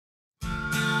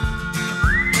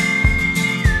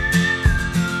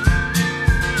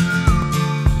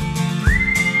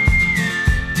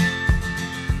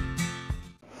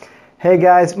Hey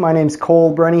guys, my name's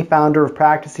Cole Brunny, founder of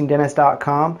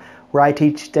PracticingDentist.com, where I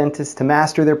teach dentists to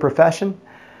master their profession,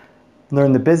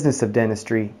 learn the business of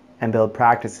dentistry, and build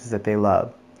practices that they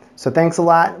love. So thanks a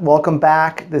lot. Welcome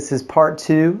back. This is part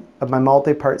 2 of my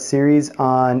multi-part series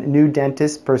on new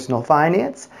dentist personal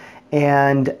finance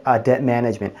and debt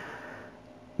management.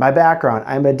 My background,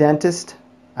 I'm a dentist.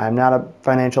 I'm not a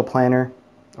financial planner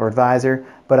or advisor,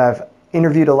 but I've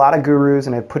interviewed a lot of gurus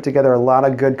and I've put together a lot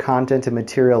of good content and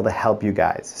material to help you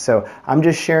guys. So I'm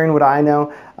just sharing what I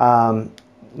know,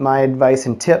 my advice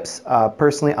and tips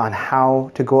personally on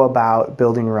how to go about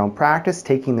building your own practice,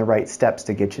 taking the right steps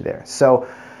to get you there. So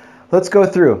let's go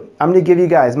through. I'm going to give you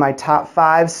guys my top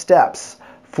 5 steps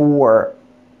for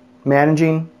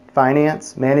managing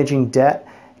finance, managing debt,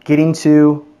 getting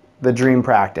to the dream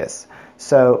practice.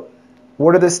 So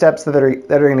what are the steps that are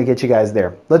going to get you guys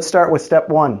there? Let's start with step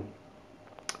 1.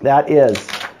 That is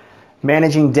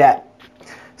managing debt.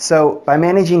 So by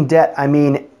managing debt, I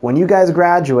mean when you guys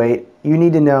graduate, you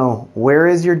need to know where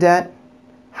is your debt,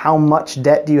 how much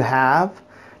debt do you have,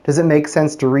 does it make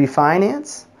sense to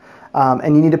refinance,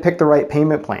 and you need to pick the right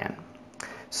payment plan.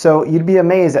 So you'd be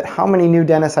amazed at how many new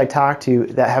dentists I talk to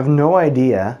that have no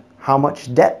idea how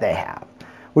much debt they have,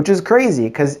 which is crazy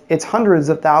because it's hundreds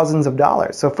of thousands of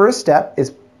dollars. So first step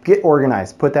is get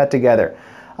organized, put that together.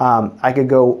 I could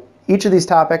go each of these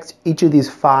topics, each of these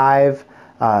 5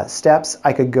 steps,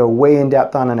 I could go way in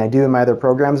depth on, and I do in my other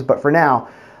programs, but for now,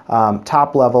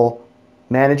 top level,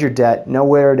 manage your debt, know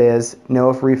where it is, know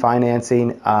if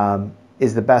refinancing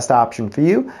is the best option for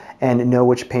you, and know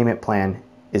which payment plan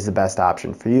is the best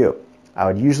option for you. I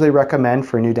would usually recommend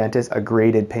for a new dentist a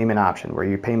graded payment option where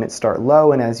your payments start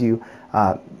low, and as you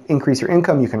increase your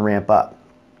income, you can ramp up.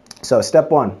 So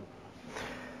step 1.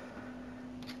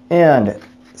 And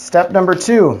step number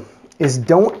 2 is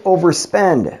don't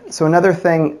overspend. So another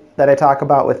thing that I talk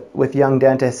about with young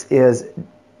dentists is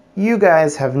you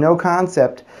guys have no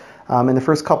concept in the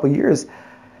first couple years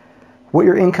what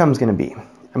your income is going to be.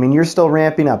 I mean, you're still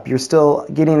ramping up, you're still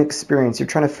getting experience, you're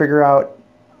trying to figure out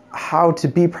how to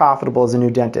be profitable as a new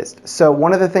dentist. So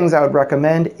one of the things I would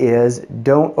recommend is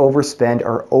don't overspend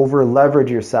or over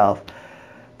leverage yourself.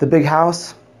 The big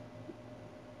house,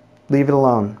 leave it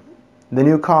alone. The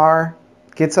new car,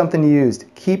 get something used.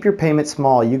 Keep your payment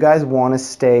small. You guys want to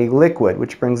stay liquid,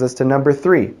 which brings us to number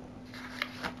 3.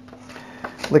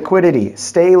 Liquidity.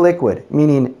 Stay liquid,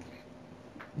 meaning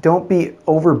don't be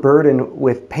overburdened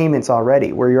with payments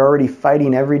already, where you're already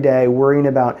fighting every day, worrying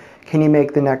about can you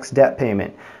make the next debt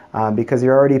payment because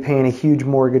you're already paying a huge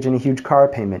mortgage and a huge car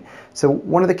payment. So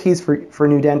one of the keys for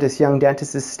new dentists, young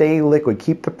dentists, is stay liquid.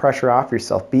 Keep the pressure off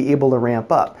yourself. Be able to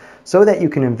ramp up so that you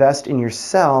can invest in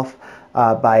yourself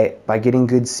by getting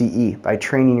good CE, by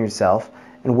training yourself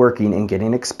and working and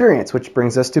getting experience, which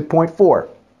brings us to point 4.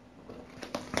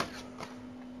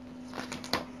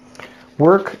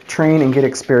 Work, train, and get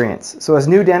experience. So as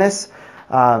new dentists,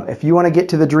 if you want to get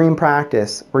to the dream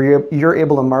practice where you're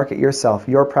able to market yourself,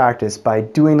 your practice, by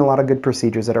doing a lot of good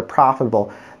procedures that are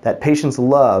profitable, that patients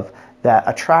love, that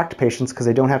attract patients because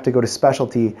they don't have to go to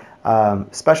specialty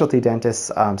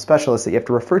dentists, specialists that you have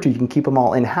to refer to. You can keep them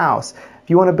all in-house. If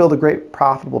you want to build a great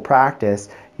profitable practice,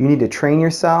 you need to train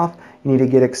yourself, you need to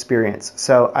get experience.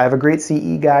 So I have a great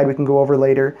CE guide we can go over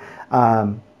later.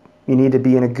 You need to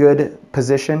be in a good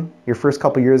position your first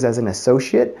couple years as an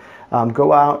associate.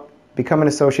 Go out, become an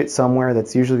associate somewhere.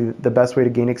 That's usually the best way to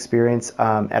gain experience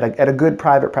at a good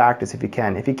private practice if you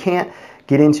can. If you can't,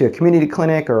 get into a community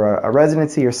clinic or a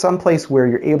residency or someplace where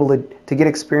you're able to get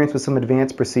experience with some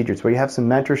advanced procedures, where you have some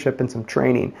mentorship and some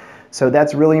training. So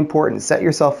that's really important. Set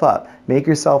yourself up, make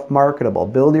yourself marketable,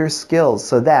 build your skills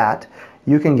so that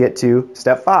you can get to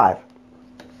step 5,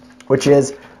 which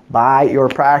is buy your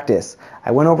practice.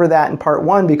 I went over that in part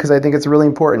 1 because I think it's really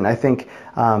important. I think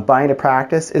buying a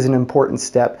practice is an important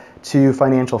step to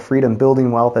financial freedom,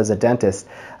 building wealth as a dentist.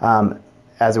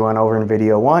 As we went over in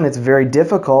video 1, it's very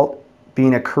difficult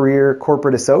being a career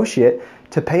corporate associate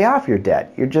to pay off your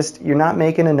debt. You're not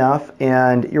making enough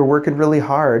and you're working really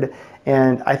hard.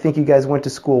 And I think you guys went to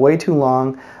school way too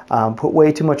long, put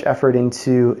way too much effort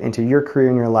into your career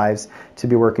and your lives to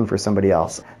be working for somebody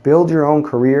else. Build your own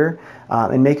career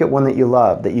and make it one that you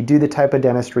love, that you do the type of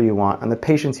dentistry you want, on the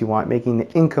patients you want, making the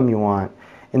income you want,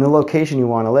 in the location you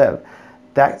want to live.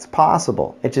 That's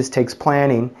possible. It just takes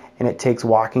planning and it takes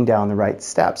walking down the right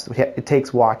steps. It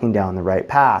takes walking down the right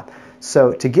path.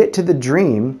 So to get to the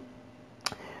dream,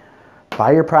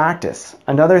 buy your practice.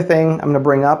 Another thing I'm going to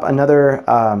bring up,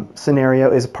 another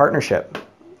scenario is partnership.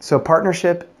 So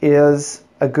partnership is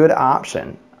a good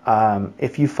option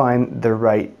if you find the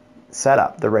right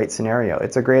setup, the right scenario.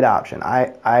 It's a great option.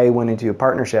 I went into a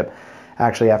partnership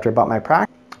actually after I bought my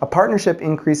practice. A partnership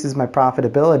increases my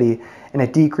profitability and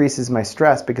it decreases my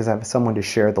stress because I have someone to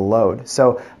share the load.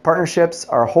 So partnerships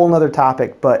are a whole nother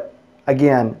topic, but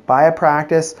again, buy a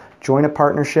practice, join a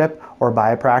partnership, or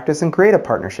buy a practice and create a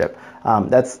partnership.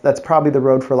 That's probably the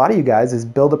road for a lot of you guys, is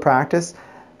build a practice,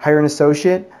 hire an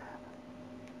associate,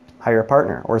 hire a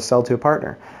partner, or sell to a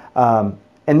partner.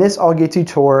 And this all gets you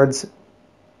towards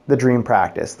the dream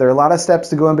practice. There are a lot of steps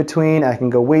to go in between. I can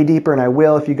go way deeper, and I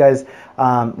will. If you guys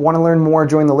want to learn more,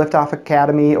 join the Liftoff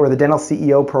Academy or the Dental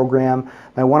CEO program.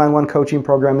 My one-on-one coaching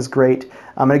program is great.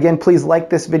 And again, please like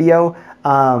this video,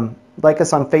 like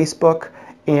us on Facebook,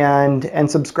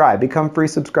 and subscribe. Become free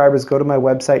subscribers. Go to my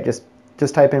website.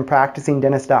 Just type in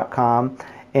practicingdentist.com,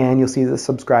 and you'll see the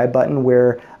subscribe button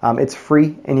where it's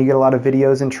free, and you get a lot of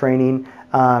videos and training.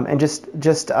 And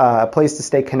just a place to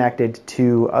stay connected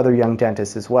to other young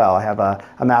dentists as well. I have a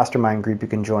mastermind group you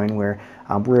can join where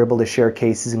we're able to share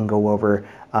cases and go over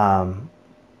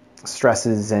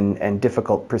stresses and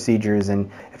difficult procedures. And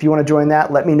if you want to join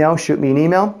that, let me know. Shoot me an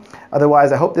email.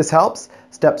 Otherwise, I hope this helps.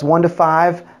 Steps 1 to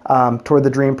 5 toward the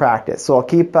dream practice. So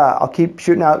I'll keep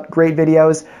shooting out great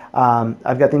videos.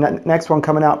 I've got the next one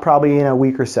coming out probably in a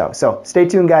week or so. So stay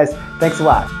tuned, guys. Thanks a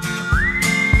lot.